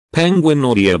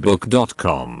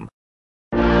penguinaudiobook.com.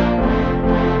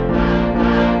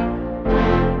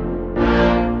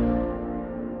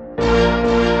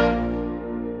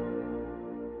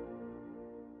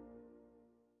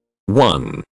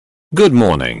 One. Good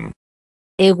morning.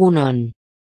 Egunon.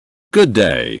 Good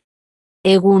day.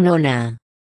 Egunona.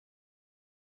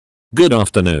 Good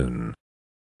afternoon.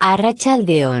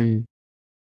 Arratsaldeon.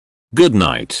 Good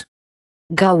night.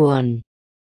 Gauon.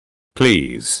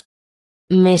 Please.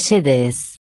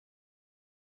 Mesedez.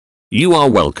 You are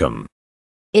welcome.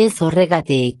 Ez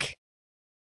horregatik.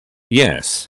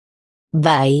 Yes.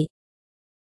 Bai.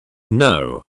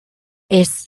 No.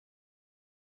 Ez.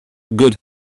 Good.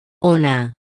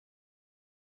 Ona.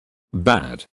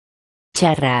 Bad.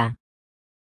 Txarra.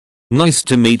 Nice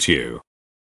to meet you.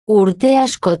 Urte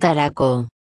askotarako.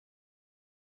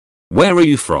 Where are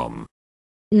you from?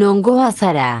 Nongoa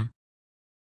zara?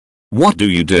 What do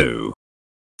you do?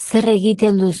 Zer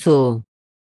egiten duzu?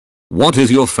 What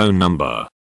is your phone number?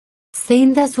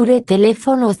 Zein da zure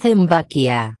telefono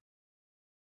zenbakia?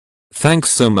 Thanks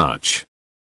so much.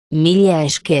 Mila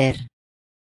esker.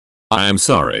 I am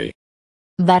sorry.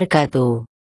 Barkatu.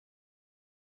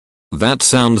 That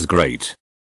sounds great.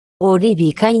 Hori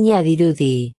bikaina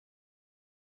dirudi.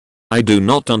 I do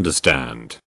not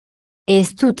understand.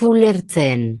 Ez dut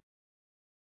ulertzen.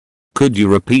 Could you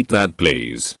repeat that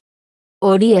please?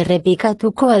 Hori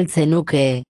errepikatuko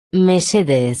altzenuke,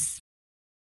 mesedez.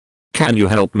 Can you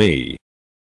help me?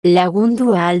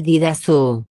 Lagundu ahal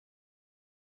didazu.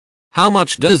 How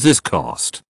much does this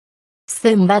cost?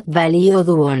 Zenbat balio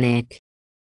du honek?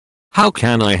 How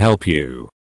can I help you?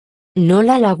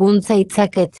 Nola laguntza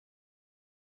itzaket?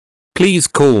 Please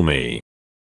call me.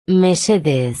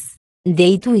 Mesedez.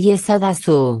 Deitu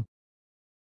iezadazu.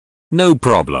 No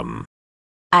problem.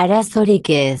 Arazorik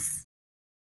ez.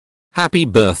 Happy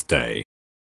birthday.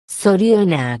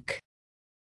 Zorionak.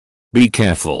 Be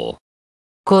careful.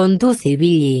 Kontuz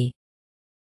ibili.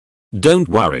 Don't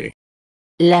worry.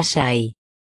 Lasai.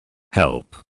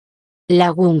 Help.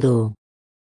 Lagundu.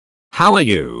 How are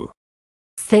you?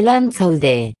 Zelan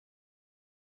zaude?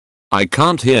 I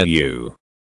can't hear you.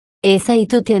 Ez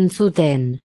zaitut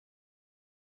entzuten.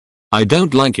 I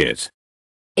don't like it.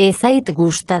 Ez zait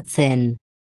gustatzen.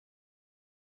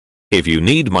 If you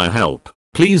need my help,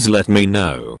 please let me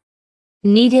know.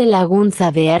 Nire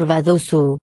laguntza behar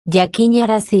baduzu,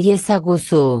 jakinarazi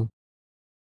ezaguzu.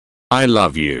 I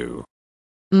love you.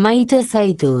 Maite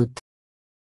zaitut.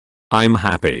 I'm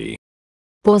happy.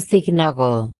 Pozik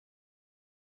nago.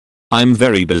 I'm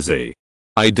very busy.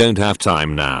 I don't have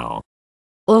time now.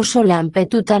 Oso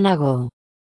lanpetuta nago.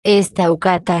 Ez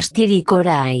daukat astirik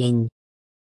orain.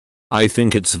 I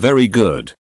think it's very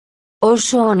good.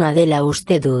 Oso ona dela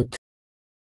uste dut.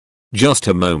 Just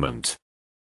a moment.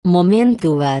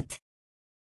 Momentu bat.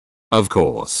 Of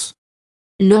course.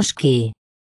 Noski.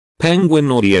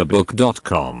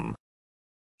 penguinaudiobook.com.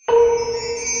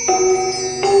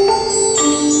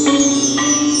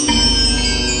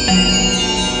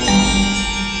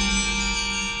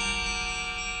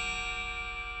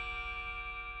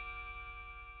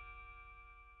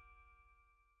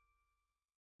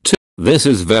 This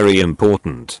is very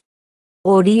important.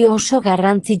 Hori oso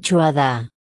garrantzitsua da.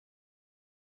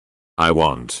 I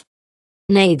want.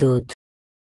 Nahi dut.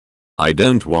 I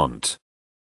don't want.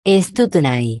 Ez dut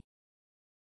nahi.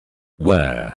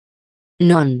 Where?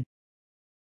 Non.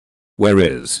 Where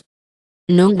is?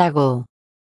 Non dago.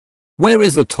 Where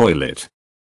is the toilet?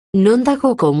 Non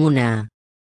dago komuna.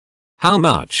 How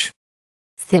much?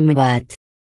 Zenbat.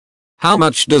 How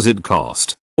much does it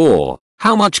cost? Or,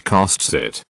 how much costs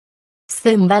it?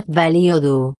 Zenbat balio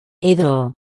du.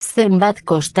 Edo, zenbat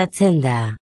kostatzen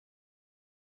da.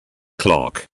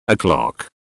 Clock. A clock.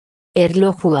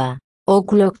 Erlojua.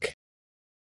 O'clock.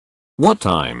 What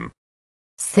time?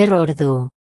 Zer ordu.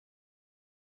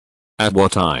 At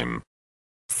what time?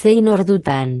 Zein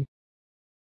ordutan.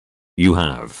 You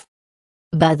have.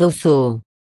 Baduzu.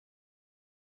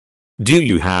 Do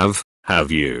you have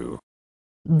you?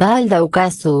 Ba al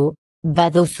daukazu.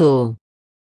 Baduzu.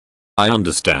 I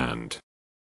understand.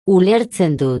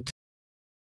 Ulertzen dut.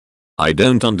 I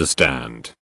don't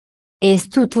understand. Ez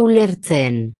dut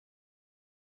ulertzen.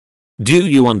 Do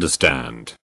you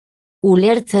understand?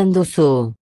 Ulertzen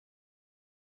duzu.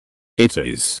 It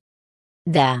is.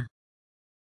 Da.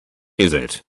 Is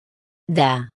it?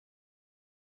 Da.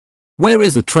 Where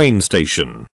is the train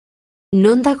station?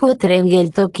 Non dago tren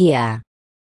geltokia.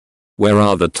 Where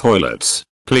are the toilets,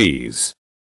 please?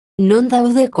 Non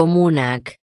daude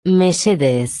komunak.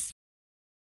 Mesedez.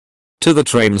 To the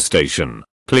train station,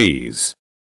 please.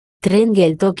 Tren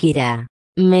geltokira.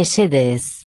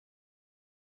 Mesedez.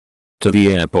 To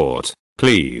the airport,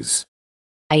 please.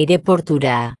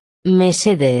 Aireportura,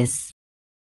 mesedez.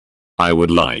 I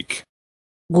would like.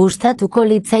 Gustatuko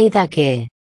litzaidake.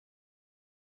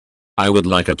 I would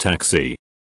like a taxi.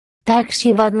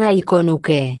 Taxi bat nahiko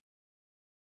nuke.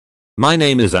 My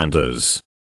name is Anders.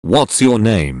 What's your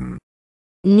name?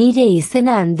 Nire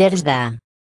izena Anders da.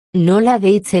 Nola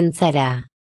deitzen zara?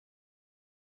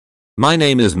 My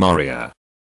name is Maria.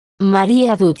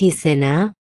 Maria dut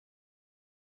izena.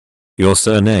 Your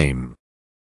surname.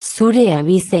 Zure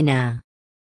abizena.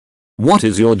 What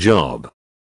is your job?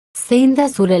 Zein da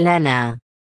zure lana?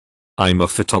 I'm a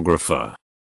photographer.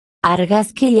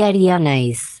 Argazkilaria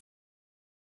naiz.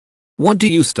 What do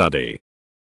you study?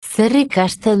 Zer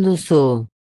ikasten duzu?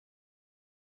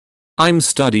 I'm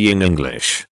studying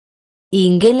English.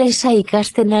 Ingelesa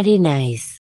ikasten ari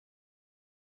naiz.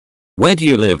 Where do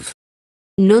you live?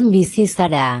 Non bizi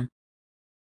zara?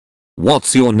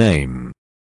 What's your name?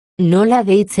 Nola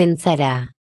deitzen zara?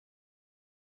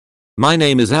 My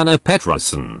name is Anna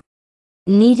Peterson.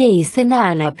 Nire izena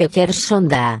Ana Peterson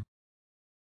da.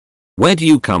 Where do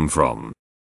you come from?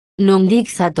 Nondik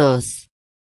zatoz?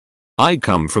 I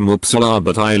come from Uppsala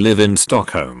but I live in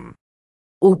Stockholm.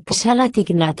 Uppsalatik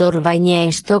nator baina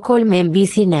Estokolmen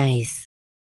bizi naiz.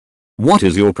 What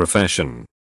is your profession?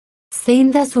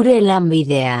 Zein da zure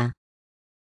lanbidea?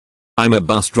 I'm a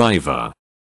bus driver.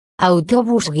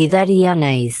 Autobus gidaria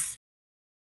naiz.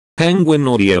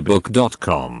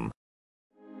 penguinaudiobook.com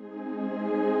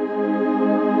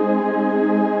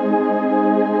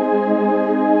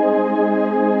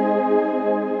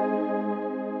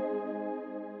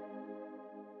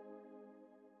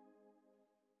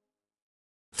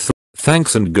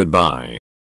Thanks and goodbye.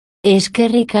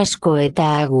 Eskerrik asko eta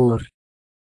agur.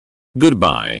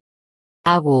 Goodbye.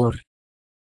 Agur.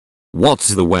 What's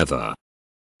the weather?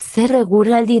 Zer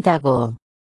eguraldi dago?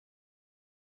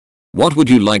 What would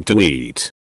you like to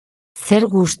eat? Zer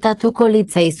gustatuko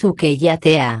litzaizuke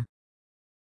jatea?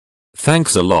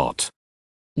 Thanks a lot.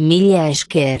 Mila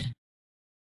esker.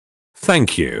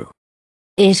 Thank you.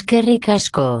 Eskerrik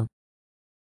asko.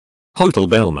 Hotel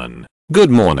Bellman.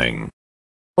 Good morning.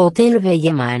 Hotel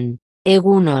Belleman.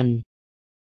 Egunon.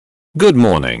 Good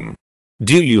morning.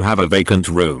 Do you have a vacant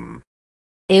room?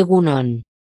 Egunon.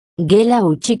 Gela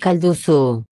hutsik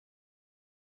alduzu.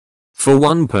 For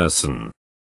one person.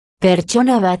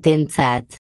 Pertsona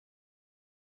batentzat.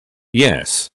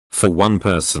 Yes, for one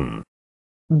person.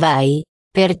 Bai,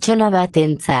 pertsona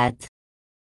batentzat.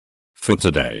 For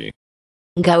today.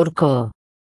 Gaurko.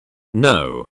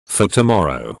 No, for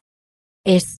tomorrow.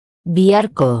 Ez,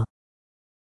 biharko.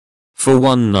 For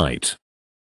one night.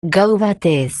 Gau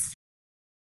batez.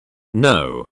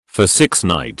 No, for 6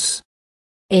 nights.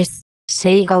 Ez,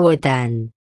 6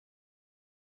 gauetan.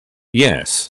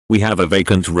 Yes, we have a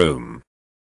vacant room.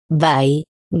 Bai,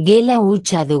 gela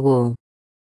hutsa dugu.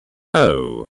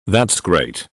 Oh, that's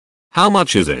great. How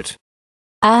much is it?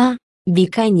 Ah,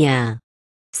 bikaina.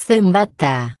 Zenbat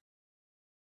da?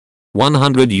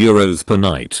 100 euros per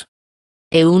night.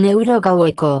 100 euro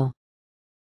gaueko.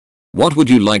 What would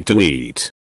you like to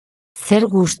eat? Zer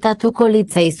gustatuko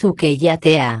litzaizuke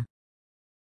jatea?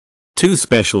 2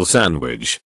 special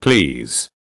sandwich, please.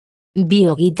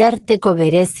 Biogitarteko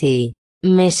berezi,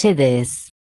 mesedez.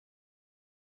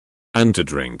 And to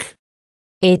drink.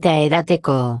 Eta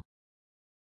edateko.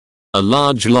 A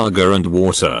large lager and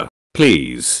water,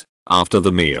 please, after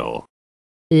the meal.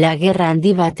 Lager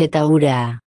handi bat eta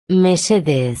ura,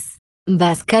 mesedez.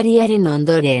 Bazkariaren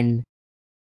ondoren.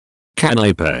 Can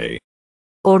I pay?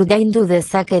 Ordaindu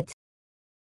dezaket.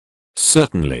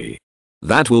 Certainly.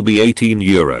 That will be 18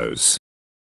 euros.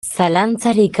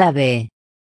 Zalantzarik gabe.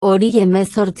 Hori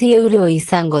 18 euro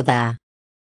izango da.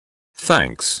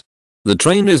 Thanks. The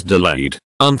train is delayed,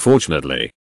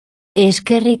 unfortunately.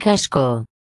 Eskerrik asko.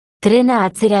 Trena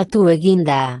atzeratu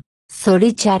eginda,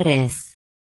 zoritxarrez.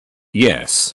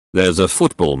 Yes, there's a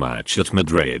football match at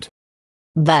Madrid.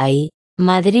 Bai,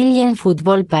 Madrilen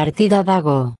futbol partida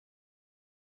dago.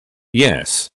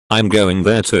 Yes, I'm going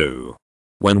there too.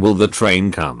 When will the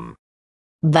train come?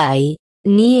 Bai,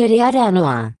 ni ere hara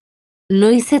noa.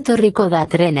 Noiz etorriko da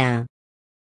trena.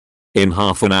 In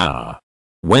half an hour.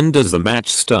 When does the match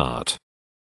start?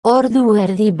 Ordu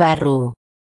erdi barru.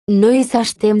 Noiz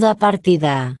hasten da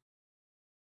partida.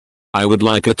 I would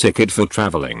like a ticket for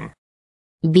traveling.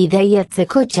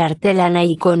 Bidaiatzeko txartela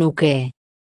nahiko nuke.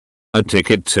 A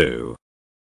ticket to.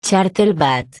 Txartel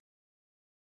bat.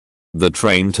 The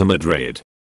train to Madrid.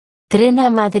 Trena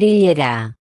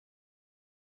Madrilera.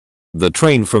 The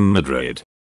train from Madrid.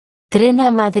 Trena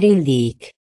Madrildik.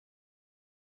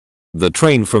 The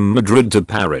train from Madrid to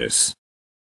Paris.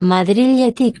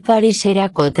 Madriletik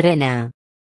Pariserako trena.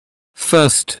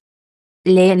 First.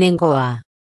 Lehenengoa.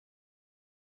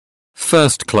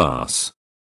 First class.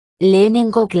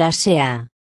 Lehenengo klasea.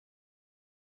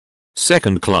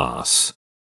 Second class.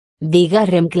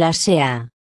 Bigarren klasea.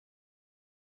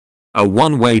 A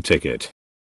one-way ticket.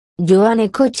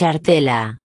 Joaneko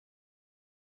txartela.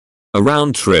 A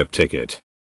round-trip ticket.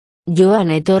 Joan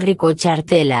etorriko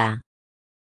txartela.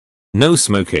 No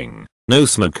smoking. No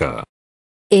smoker.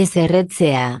 Ez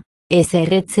erretzea. Ez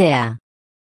erretzea.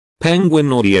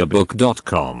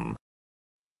 penguinaudiobook.com.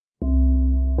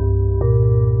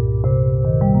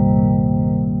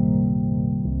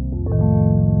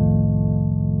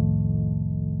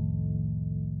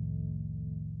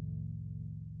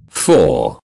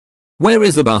 Four. Where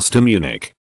is the bus to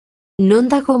Munich? Non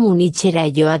dago Munitzera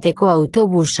joateko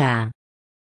autobusa?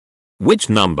 Which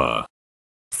number?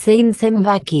 Zein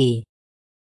zenbaki?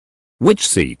 Which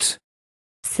seat?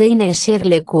 Zein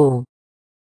eserleku?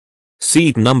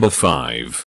 Seat number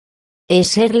 5.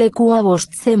 Eserlekua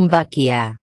 5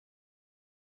 zenbakia.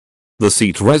 The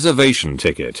seat reservation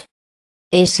ticket.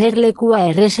 Eserlekua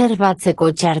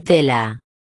erreserbatzeko txartela.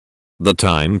 The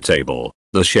timetable.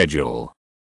 The schedule.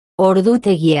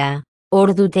 Ordutegia.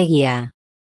 Ordutegia.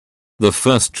 The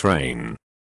first train.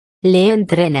 Lehen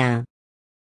trena.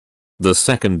 The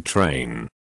second train.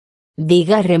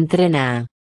 Bigarren trena.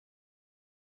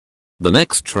 The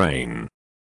next train.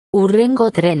 Hurrengo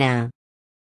trena.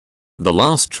 The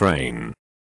last train.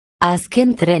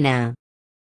 Azken trena.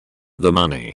 The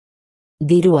money.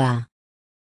 Dirua.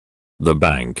 The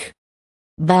bank.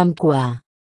 Bankua.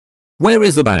 Where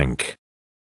is the bank?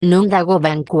 Non dago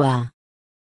bankua?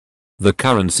 The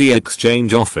currency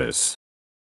exchange office.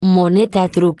 Moneta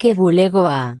truke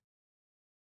bulegoa.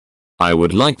 I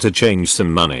would like to change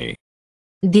some money.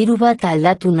 Diru bat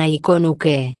aldatu nahiko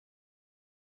nuke.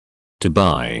 To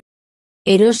buy.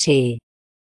 Erosi.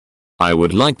 I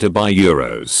would like to buy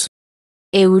euros.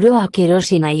 Euroak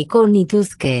erosi nahiko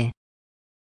nituzke.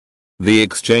 The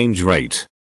exchange rate.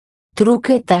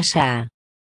 Truke tasa.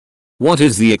 What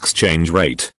is the exchange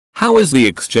rate? How is the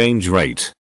exchange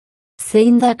rate?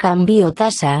 Zein da kanbio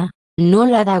tasa?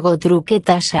 Nola dago truke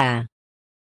tasa?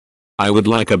 I would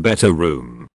like a better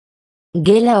room.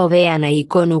 Gela hobea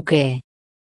nahiko nuke.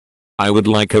 I would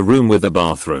like a room with a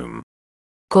bathroom.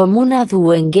 Komuna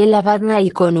duen gela bat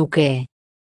nahiko nuke.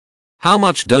 How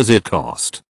much does it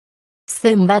cost?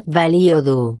 Zenbat balio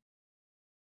du?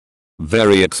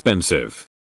 Very expensive.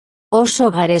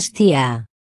 Oso garestia.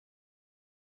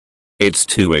 It's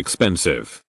too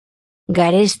expensive.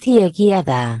 Garestiegia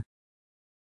da.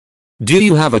 Do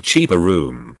you have a cheaper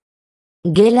room?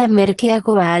 Gela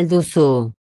merkeagoa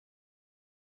alduzu.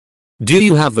 Do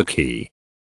you have the key?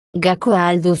 Gakoa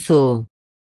alduzu.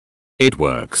 It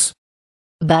works.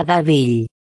 Badabil.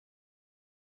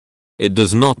 It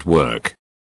does not work.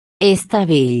 Ez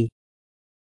dabil.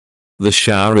 The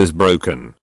shower is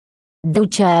broken.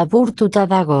 Dutxa apurtuta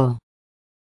dago.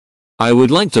 I would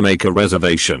like to make a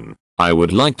reservation. I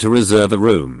would like to reserve a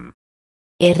room.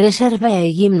 Erreserba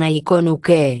egin nahiko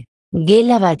nuke.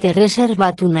 Gela bat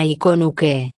erreserbatu nahiko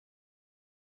nuke.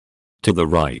 To the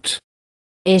right.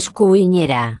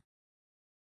 Eskuinera.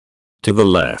 To the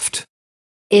left.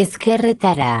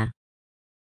 Ezkerretara.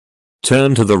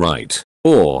 Turn to the right.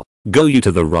 Or, go you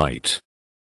to the right.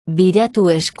 Biratu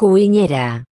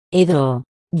eskuinera. Edo,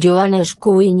 joan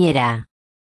eskuinera.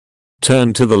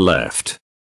 Turn to the left.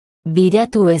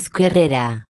 Biratu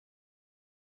ezkerrera.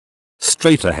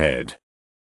 Straight ahead.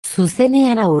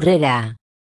 Zuzenean aurrera.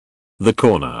 The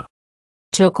corner.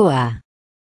 Txokoa.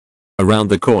 Around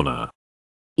the corner.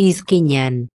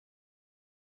 Izkinan.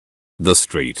 The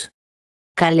street.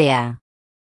 Kalea.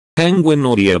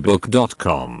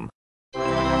 penguinaudiobook.com.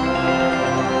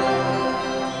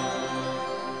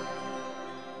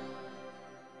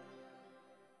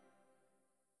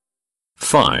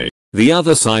 Five. The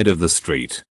other side of the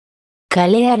street.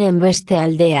 Kalearen beste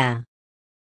aldea.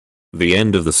 The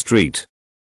end of the street.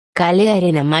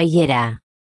 Kalearen amaiera.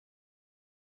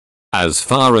 As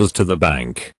far as to the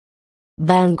bank.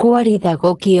 Bankuari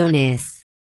dagokionez.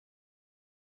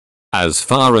 As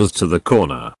far as to the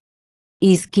corner.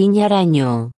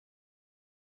 Izkinaraino.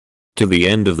 To the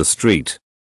end of the street.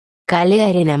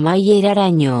 Kalearen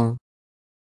amaieraraino.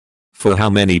 For how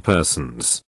many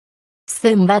persons?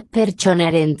 Zenbat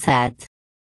pertsonarentzat.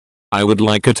 I would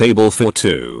like a table for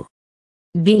two.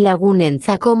 Bi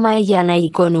lagunentzako maila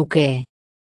nahiko nuke.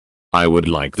 I would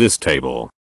like this table.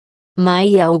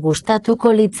 Mahai hau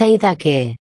gustatuko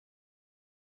litzaidake.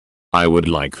 I would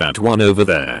like that one over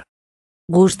there.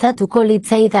 Gustatuko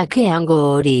litzaidake hango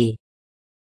hori.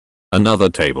 Another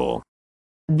table.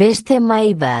 Beste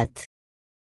mahai bat.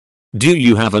 Do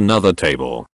you have another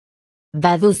table?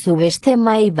 Baduzu beste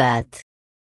mahai bat.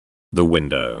 The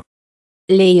window.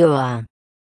 Leihoa.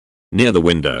 Near the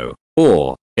window,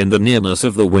 or, in the nearness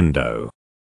of the window.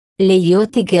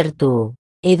 Leihotik gertu.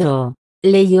 Edo,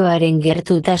 leihoaren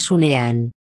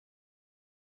gertutasunean.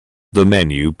 The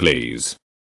menu, please.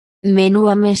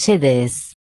 Menua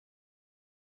mesedez.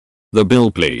 The bill,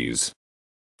 please.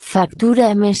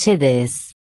 Faktura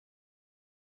mesedez.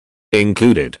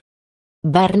 Included.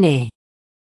 Barne.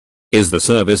 Is the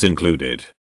service included?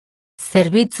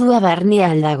 Zerbitzua barne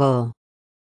aldago.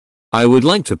 I would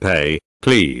like to pay,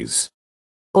 please.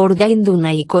 Ordaindu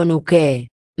nahiko nuke.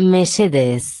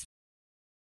 Mesedez.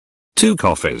 2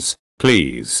 coffees,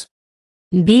 please.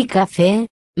 Bi kafe.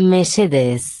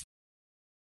 Mesedez.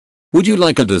 Would you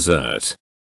like a dessert?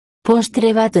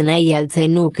 Postre bat nahi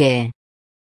altzen nuke.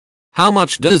 How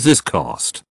much does this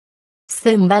cost?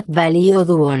 Zenbat balio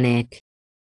du honek.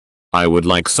 I would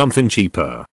like something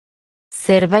cheaper.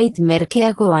 Zerbait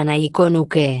merkeagoa nahiko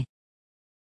nuke.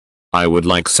 I would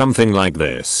like something like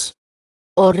this.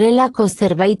 Horrelako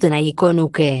zerbait nahiko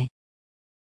nuke.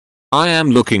 I am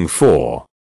looking for.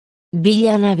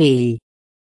 Bila nabil.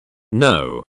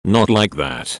 No, not like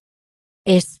that.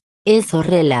 Ez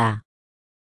horrela.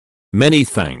 Many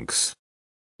thanks.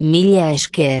 Mila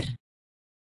esker.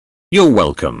 You're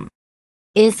welcome.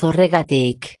 Ez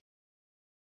horregatik.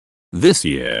 This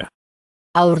year.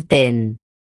 Aurten.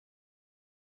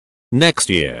 Next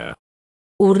year.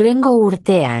 Hurrengo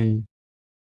urtean.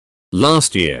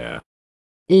 Last year.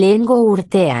 Lehengo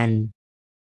urtean.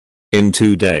 In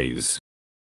 2 days.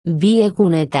 Bi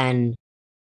egunetan.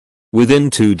 Within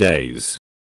 2 days.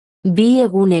 Bi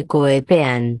eguneko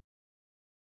epean.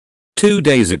 2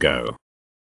 days ago.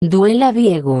 Duela bi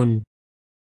egun.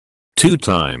 2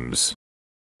 times.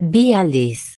 Bi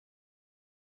aldiz.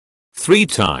 3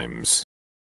 times.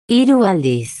 3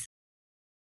 aldiz.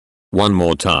 1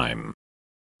 more time.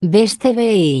 Beste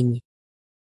behin.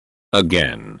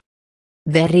 Again.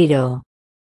 Berriro.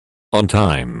 On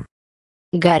time.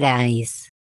 Garaiz.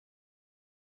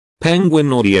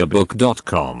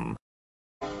 penguinaudiobook.com.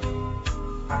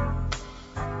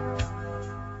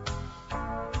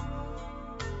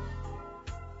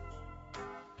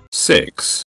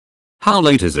 Six. How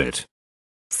late is it?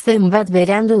 Zenbat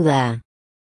berandu da.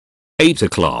 8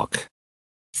 o'clock.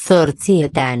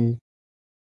 8:00.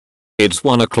 It's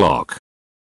 1 o'clock.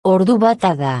 Ordu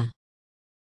bata da.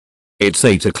 It's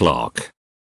 8 o'clock.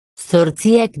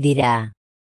 8:00 dira.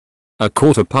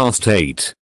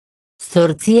 8:15.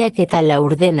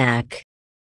 8:04.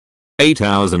 8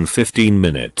 hours and 15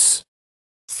 minutes.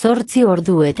 8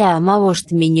 ordu eta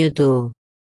 15 minutu.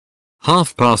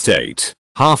 8:30.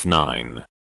 9:30.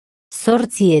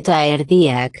 8 eta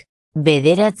erdiak.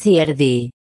 9 erdi.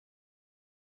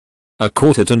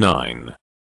 9:45.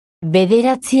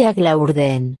 9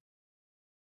 laurden.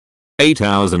 8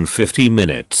 hours and 50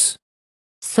 minutes.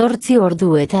 8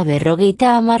 ordu eta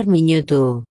 50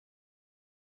 minutu.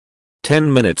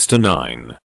 10 minutes to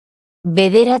 9.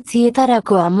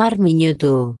 9etarako 10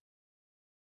 minutu.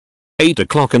 8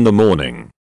 o'clock in the morning.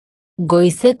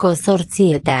 Goizeko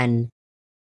 8etan.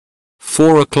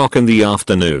 4 o'clock in the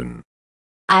afternoon.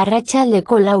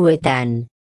 Arratsaldeko 4etan.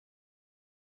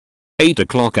 8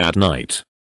 o'clock at night.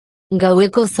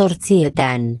 Gaueko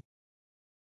 8etan.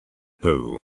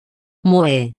 Who?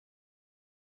 Moe.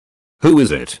 Who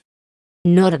is it?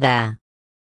 Nor da.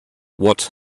 What?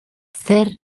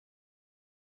 Zer.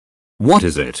 What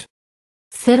is it?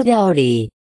 Zer da hori.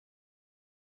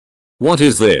 What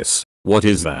is this? What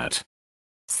is that?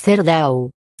 Zer dau.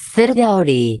 Zer da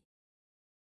hori.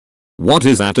 What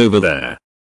is that over there?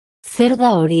 Zer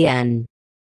da horian.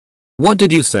 What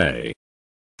did you say?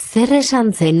 Zer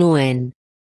esan zenuen.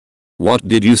 What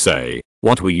did you say?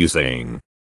 What were you saying?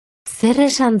 Zer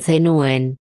esan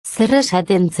zenuen. Zer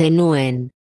esaten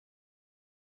zenuen.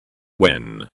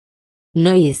 When?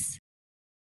 Noiz.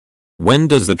 When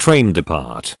does the train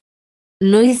depart?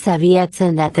 Noiz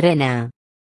abiatzen da trena.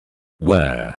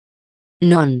 Where?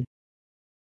 Non.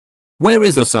 Where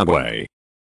is the subway?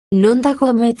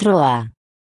 Nondako metroa.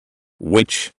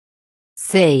 Which?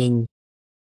 Zein.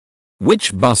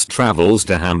 Which bus travels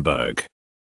to Hamburg?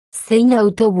 Zein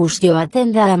autobus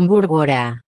joaten da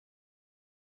Hamburgora.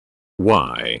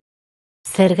 Why?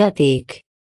 Zergatik.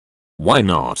 Why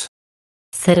not?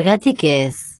 Zergatik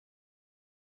ez.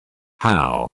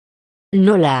 How?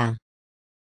 Nola.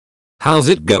 How's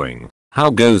it going? How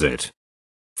goes it?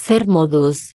 Zer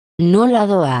moduz. Nola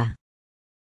doa.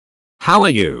 How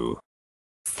are you?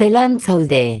 Zelan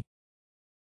zaude.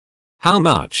 How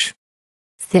much?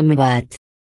 Zenbat.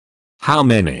 How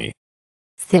many?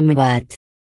 Zenbat.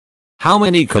 How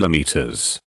many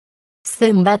kilometers?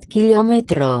 Zenbat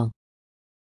kilometro?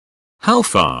 How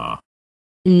far?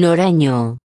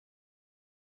 Noraino?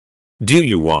 Do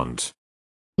you want?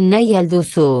 Nahi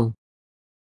alduzu?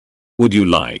 Would you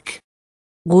like?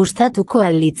 Gustatuko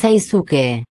al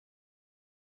litzaizuke?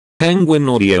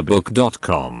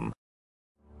 penguinaudiobook.com.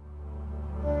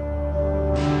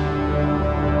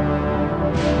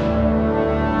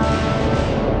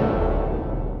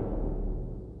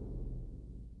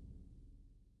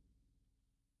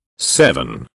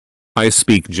 Seven. I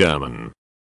speak German.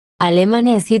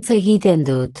 Alemanez hitz egiten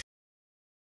dut.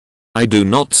 I do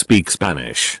not speak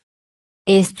Spanish.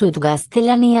 Ez dut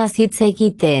gaztelaniaz hitz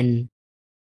egiten.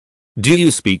 Do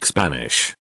you speak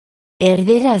Spanish?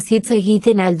 Erderaz hitz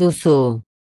egiten alduzu.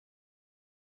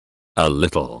 A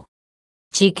little.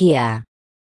 Txikia.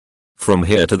 From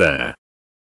here to there.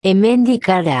 Hemendik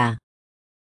hara.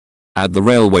 At the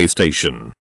railway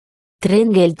station.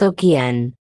 Tren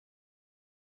geltokian.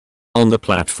 On the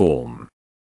platform.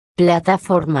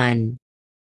 Plataforman.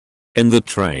 In the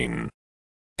train.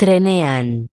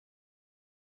 Trenean.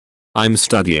 I'm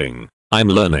studying. I'm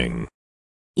learning.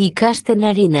 Ikasten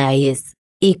ari naiz.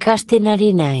 Ikasten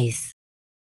ari naiz.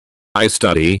 I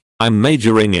study. I'm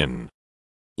majoring in.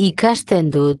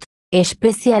 Ikasten dut.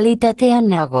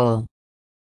 Espezialitatean nago.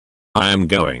 I am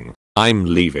going. I'm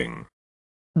leaving.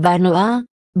 Banoa.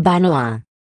 Banoa.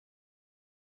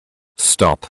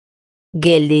 Stop.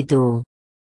 Gelditu.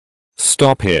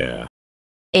 Stop here.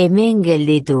 Hemen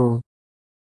gelditu.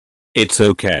 It's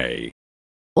okay.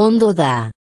 Ondo da.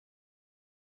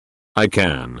 I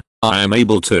can. I am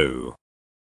able to.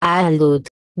 Ahal dut.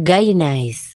 Gai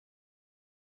naiz.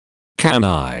 Can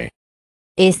I?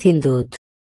 Ezin dut.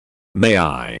 May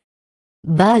I?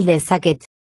 Ba al dezaket.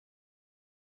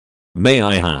 May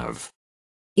I have?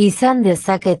 Izan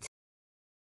dezaket.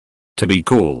 To be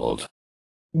called.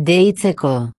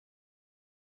 Deitzeko.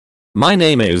 My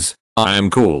name is. I am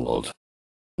called.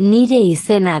 Nire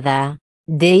izena da.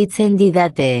 Deitzen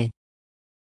didate.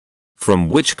 From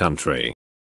which country?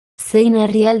 Zein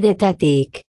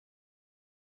herrialdetatik.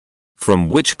 From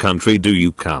which country do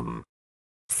you come?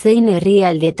 Zein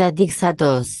herrialdetatik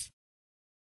zatoz.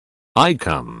 I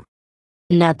come.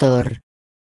 Nator.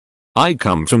 I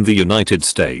come from the United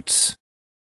States.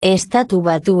 Estatu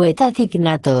batuetatik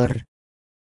nator.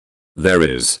 There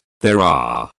is. There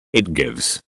are. It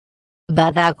gives.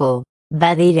 Badago.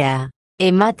 Badira.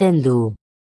 Ematen du.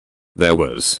 There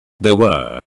was. There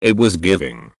were. It was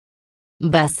giving.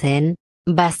 Bazen.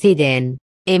 Baziren.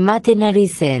 Ematen ari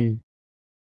zen.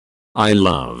 I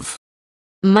love.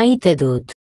 Maite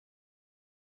dut.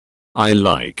 I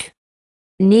like.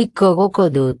 Nik gogoko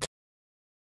dut.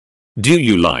 Do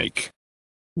you like?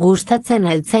 Gustatzen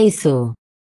altzaizu.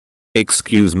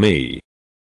 Excuse me.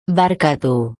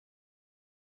 Barkatu.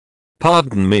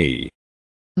 Pardon me.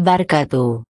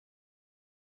 Barkatu.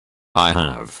 I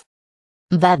have.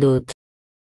 Badut.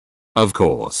 Of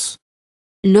course.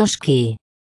 Noski.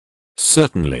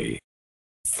 Certainly.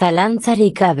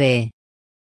 Zalantzarik gabe.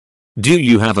 Do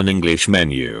you have an English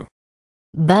menu?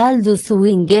 Ba al duzu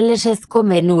ingelesezko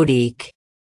menurik.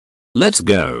 Let's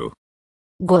go.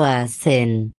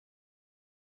 Goazen.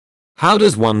 How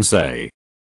does one say?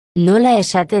 Nola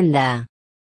esaten da.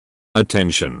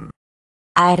 Attention.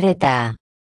 Arreta.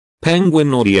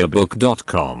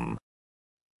 penguinaudiobook.com.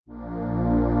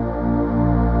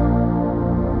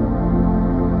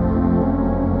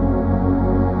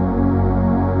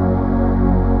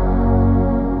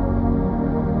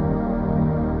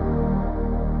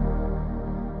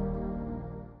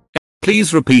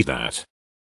 Please repeat that.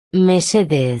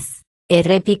 Mesedez.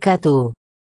 Errepikatu.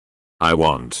 I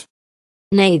want.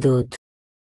 Nahi dut.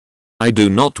 I do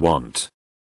not want.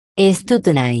 Ez dut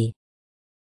nahi.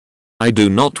 I do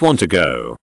not want to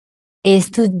go. Ez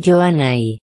dut joan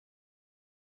nahi.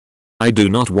 I do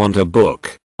not want a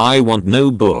book. I want no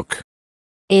book.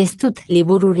 Ez dut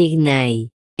libururik nahi.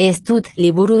 Ez dut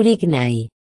libururik nahi.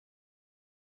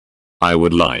 I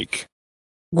would like.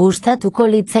 Gustatuko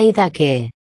litzaidake.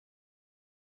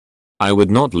 I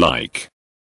would not like.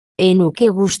 Enuke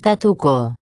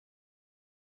gustatuko.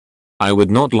 I would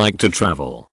not like to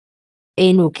travel.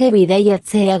 Enuke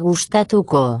bidaiatzea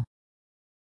gustatuko.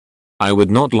 I would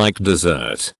not like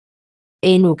dessert.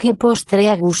 Enuke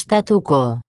postrea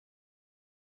gustatuko.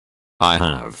 I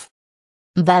have.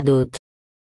 Badut.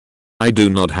 I do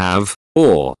not have,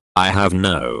 or, I have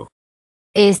no.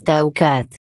 Ez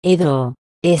daukat. Edo.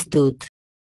 Ez dut.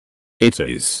 It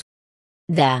is.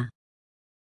 Da.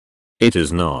 It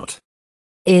is not.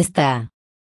 Ez da.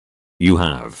 You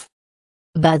have.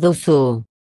 Baduzu.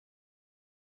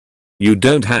 You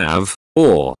don't have,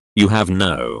 or, you have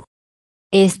no.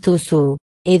 Ez duzu,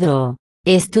 edo,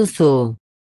 ez duzu.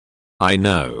 I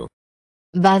know.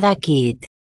 Badakit.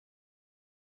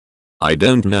 I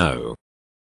don't know.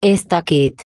 Ez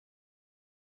dakit.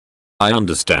 I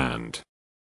understand.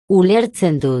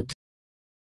 Ulertzen dut.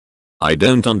 I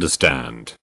don't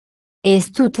understand.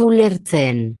 Ez dut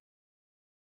ulertzen.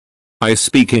 I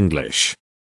speak English.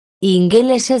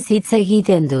 Ingelesez hitz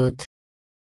egiten dut.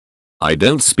 I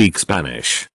don't speak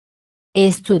Spanish.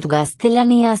 Ez dut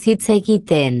gaztelaniaz hitz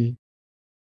egiten.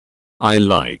 I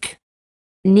like.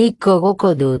 Nik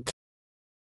gogoko dut.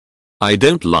 I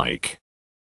don't like.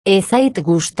 Ez zait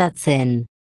gustatzen.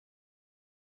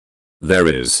 There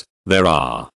is. There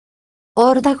are.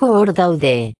 Hor dago hor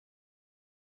daude.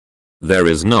 There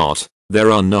is not.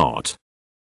 There are not.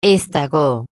 Ez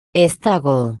dago. Ez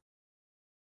dago.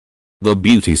 The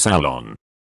beauty salon.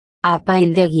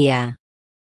 Apaindegia.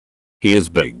 He is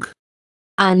big.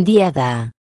 Handia da.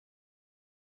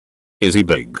 Is he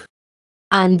big?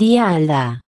 Handia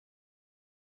alda.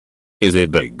 Is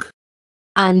it big?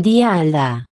 Handia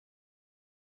alda.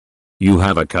 You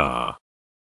have a car.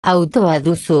 Autoa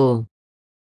duzu.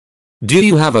 Do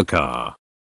you have a car?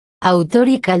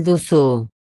 Autorik alduzu.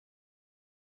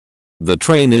 The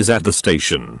train is at the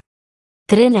station.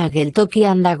 Trena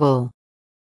geltokian dago.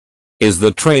 Is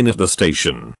the train at the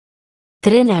station?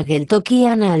 Trena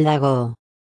geltokian aldago.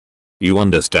 You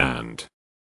understand.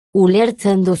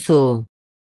 Ulertzen duzu.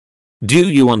 Do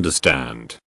you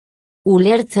understand?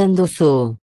 Ulertzen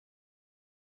duzu.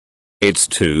 It's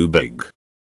too big.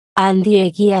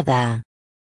 Handiegia da.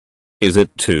 Is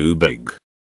it too big?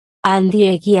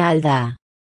 Handiegia alda.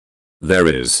 There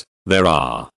is. There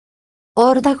are.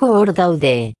 Hor dago hor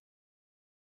daude.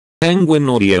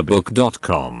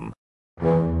 penguinaudiobook.com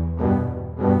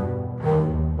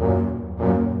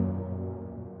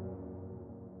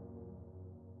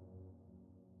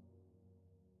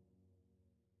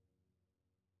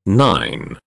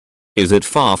Nine. Is it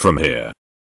far from here?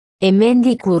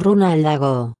 Hemendik urrun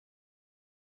aldago.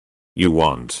 You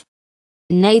want.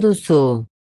 Nahi duzu.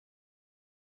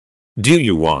 Do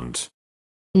you want?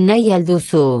 Nahi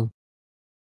alduzu.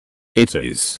 It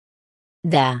is.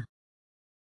 Da.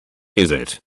 Is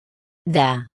it?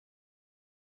 Da.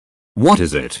 What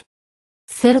is it?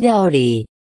 Zer da hori?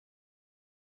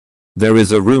 There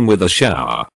is a room with a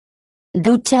shower.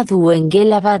 Dutxa duen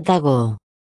gela bat dago.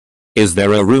 Is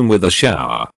there a room with a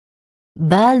shower?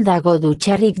 Ba al dago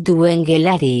dutxarik duen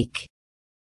gelarik.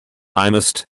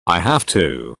 I have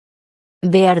to.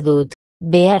 Behar dut.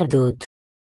 Behar dut.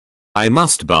 I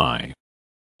must buy.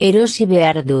 Erosi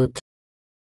behar dut.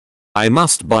 I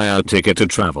must buy a ticket to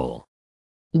travel.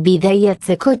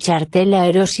 Bidaiatzeko txartela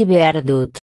erosi behar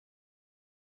dut.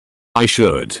 I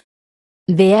should.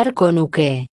 Beharko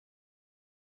nuke.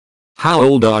 How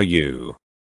old are you?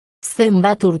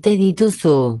 Zenbat urte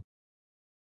dituzu?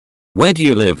 Where do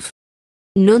you live?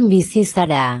 Non bizi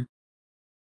zara?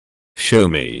 Show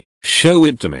me. Show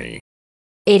it to me.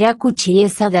 Erakutsi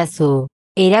ezadazu.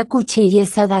 Erakutsi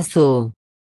ezadazu.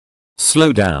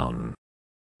 Slow down.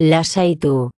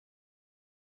 Lasaitu.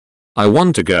 I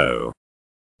want to go.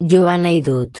 Joan nahi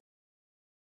dut.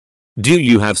 Do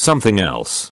you have something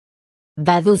else?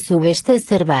 Baduzu beste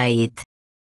zerbait.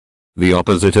 The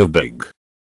opposite of big.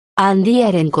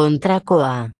 Handiaren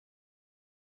kontrakoa.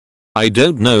 I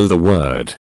don't know the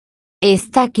word. Ez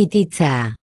dakit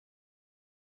hitza.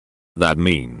 That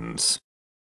means.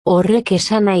 Horrek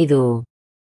esan nahi du.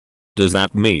 Does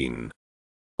that mean?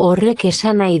 Horrek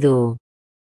esan nahi du.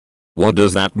 What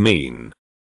does that mean?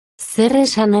 Zer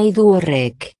esan nahi du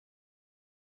horrek?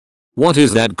 What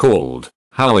is that called?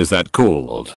 How is that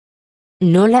called?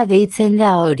 Nola deitzen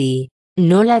da hori?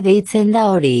 Nola deitzen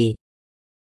da hori?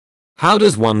 How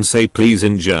does one say please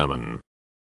in German?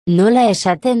 Nola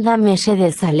esaten da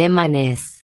mesedez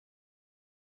alemanez?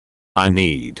 I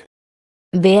need.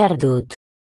 Behar dut.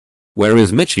 Where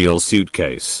is Mitchell's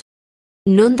suitcase?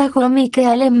 Non dago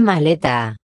Mikealen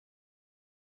maleta?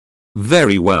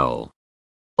 Very well.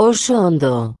 Oso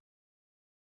ondo.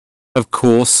 Of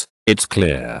course, it's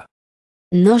clear.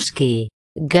 Noski,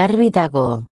 garbi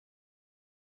dago.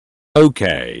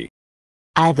 Okay.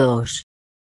 Ados.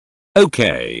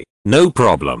 Okay, no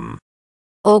problem.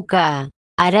 Oka,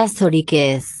 arazorik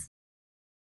ez.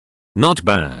 Not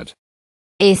bad.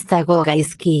 Ez dago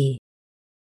gaizki.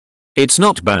 It's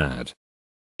not bad.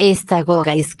 Ez dago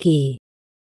gaizki.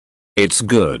 It's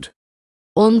good.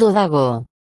 Ondo dago.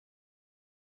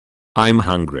 I'm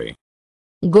hungry.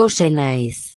 Gose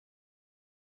naiz.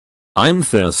 I'm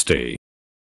thirsty.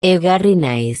 Egarri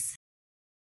naiz.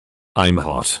 I'm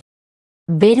hot.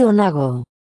 Bero nago.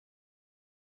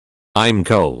 I'm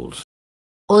cold.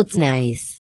 Hotz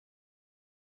naiz.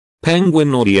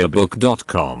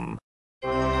 penguinaudiobook.com.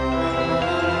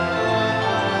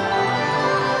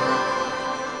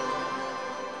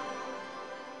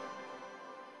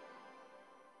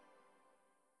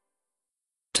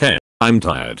 I'm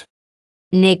tired.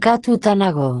 Nekatuta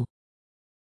nago.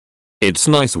 It's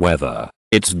nice weather.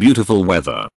 It's beautiful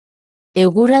weather.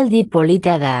 Eguraldi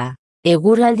polita da.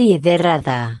 Eguraldi ederra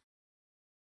da.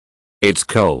 It's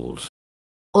cold.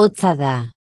 Hotza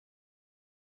da.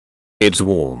 It's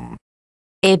warm.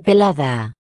 Epela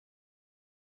da.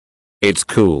 It's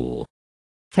cool.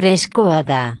 Freskoa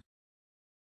da.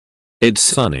 It's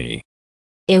sunny.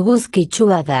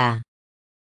 Eguzkitsua da.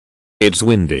 It's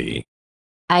windy.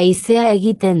 Haizea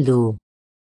egiten du.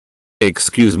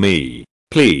 Excuse me,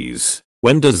 please.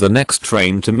 When does the next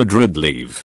train to Madrid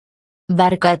leave?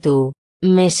 Barkatu,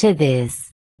 mesedez.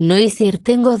 Noiz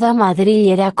irtengo da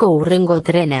Madrilerako hurrengo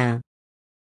trena.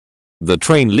 The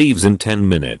train leaves in 10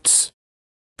 minutes.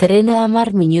 Trena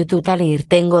 10 minututan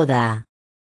irtengo da.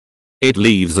 It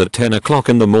leaves at 10 o'clock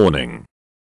in the morning.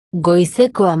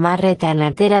 Goizeko 10etan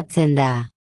ateratzen da.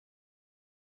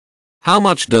 How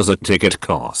much does a ticket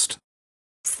cost?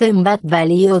 Zenbat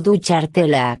balio du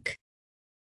txartelak?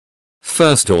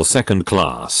 First or second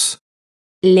class?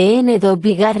 Lehen edo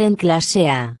bigarren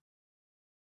klasea.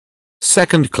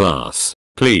 Second class,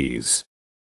 please.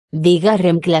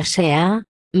 Bigarren klasea,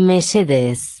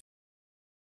 mesedez.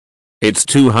 It's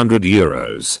 200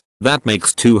 euros. That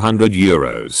makes 200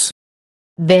 euros.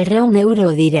 200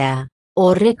 euro dira.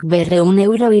 Horrek 200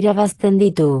 euro irabazten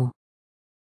ditu.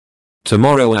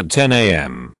 Tomorrow at 10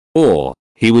 a.m. Or,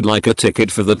 he would like a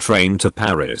ticket for the train to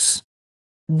Paris.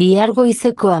 Bihar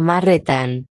goizeko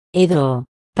 10etan, edo,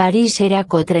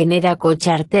 Pariserako trenerako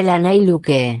txartela nahi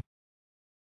luke.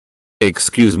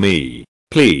 Excuse me,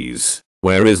 please,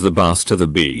 where is the bus to the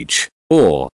beach?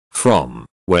 Or, from,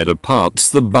 where departs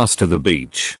the bus to the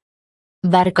beach?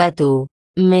 Barkatu,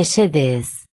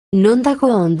 mesedez.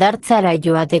 Nondako hondartzara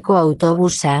joateko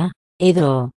autobusa,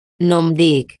 edo,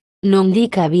 nondik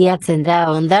abiatzen da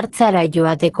hondartzara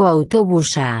joateko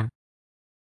autobusa.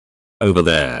 Over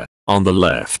there, on the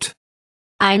left.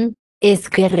 Han,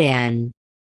 ezkerrean.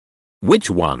 Which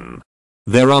one?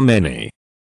 There are many.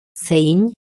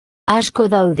 Zein? Asko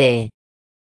daude.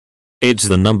 It's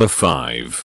the number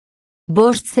 5.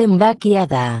 5 zenbakia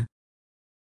da.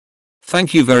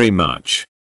 Thank you very much.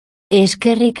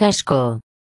 Eskerrik asko.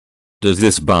 Does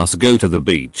this bus go to the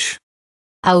beach?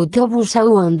 Autobus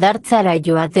hau hondartzara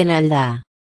joaten alda.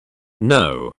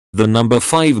 No, the number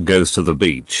 5 goes to the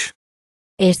beach.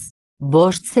 Ez,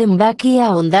 5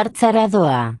 zenbakia hondartzara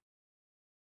doa.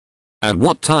 At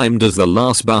what time does the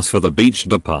last bus for the beach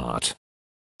depart?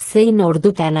 Zein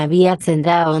ordutan abiatzen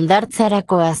da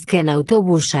hondartzarako azken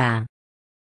autobusa.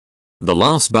 The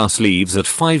last bus leaves at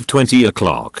 5:20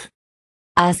 o'clock.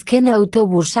 Azken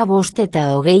autobusa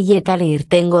 5:20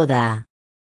 irtengo da.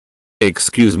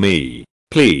 Excuse me,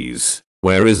 please,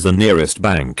 where is the nearest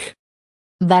bank?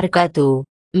 Barkatu,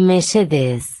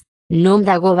 mesedez. Non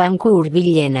dago banku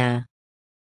hurbilena?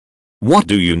 What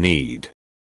do you need?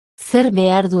 Zer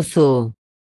behar duzu?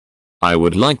 I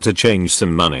would like to change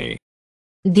some money.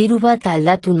 Diru bat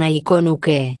aldatu nahiko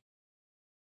nuke.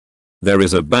 There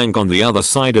is a bank on the other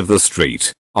side of the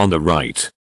street, on the right.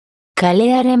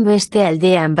 Kalearen beste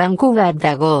aldean banku bat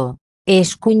dago,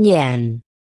 eskuinean.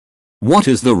 What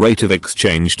is the rate of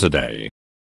exchange today?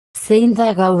 Zein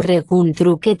da gaur egun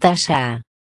truke tasa?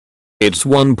 It's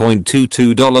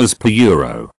 $1.22 per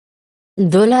euro.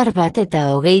 Dolar bat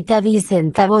eta 22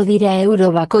 zentabo dira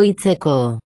euro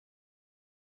bakoitzeko.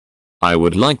 I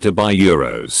would like to buy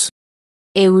euros.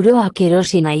 Euroak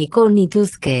erosi nahiko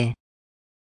nituzke.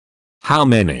 How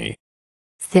many?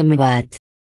 Zenbat?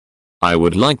 I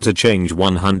would like to change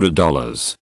 $100.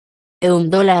 $100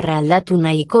 aldatu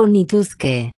nahiko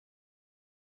nituzke.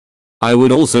 I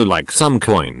would also like some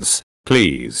coins,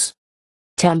 please.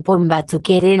 Txanpon batzuk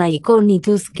ere nahiko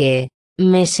nituzke,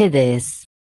 mesedez.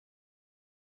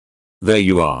 There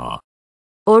you are.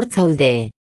 Hor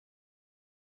zaude.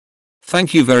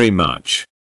 Thank you very much.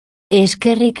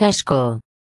 Eskerrik asko.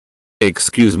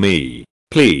 Excuse me,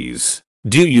 please.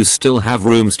 Do you still have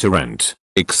rooms to rent?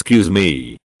 Excuse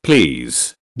me,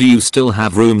 please. Do you still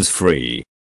have rooms free?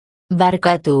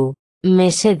 Barkatu,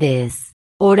 mesedez.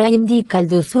 Oraindik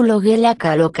alduzu logelak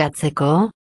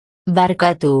alokatzeko?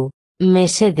 Barkatu,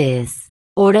 mesedez.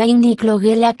 Oraindik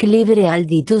logelak libre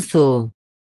aldituzu.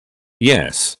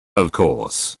 Yes, of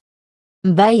course.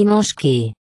 Bai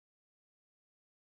noski.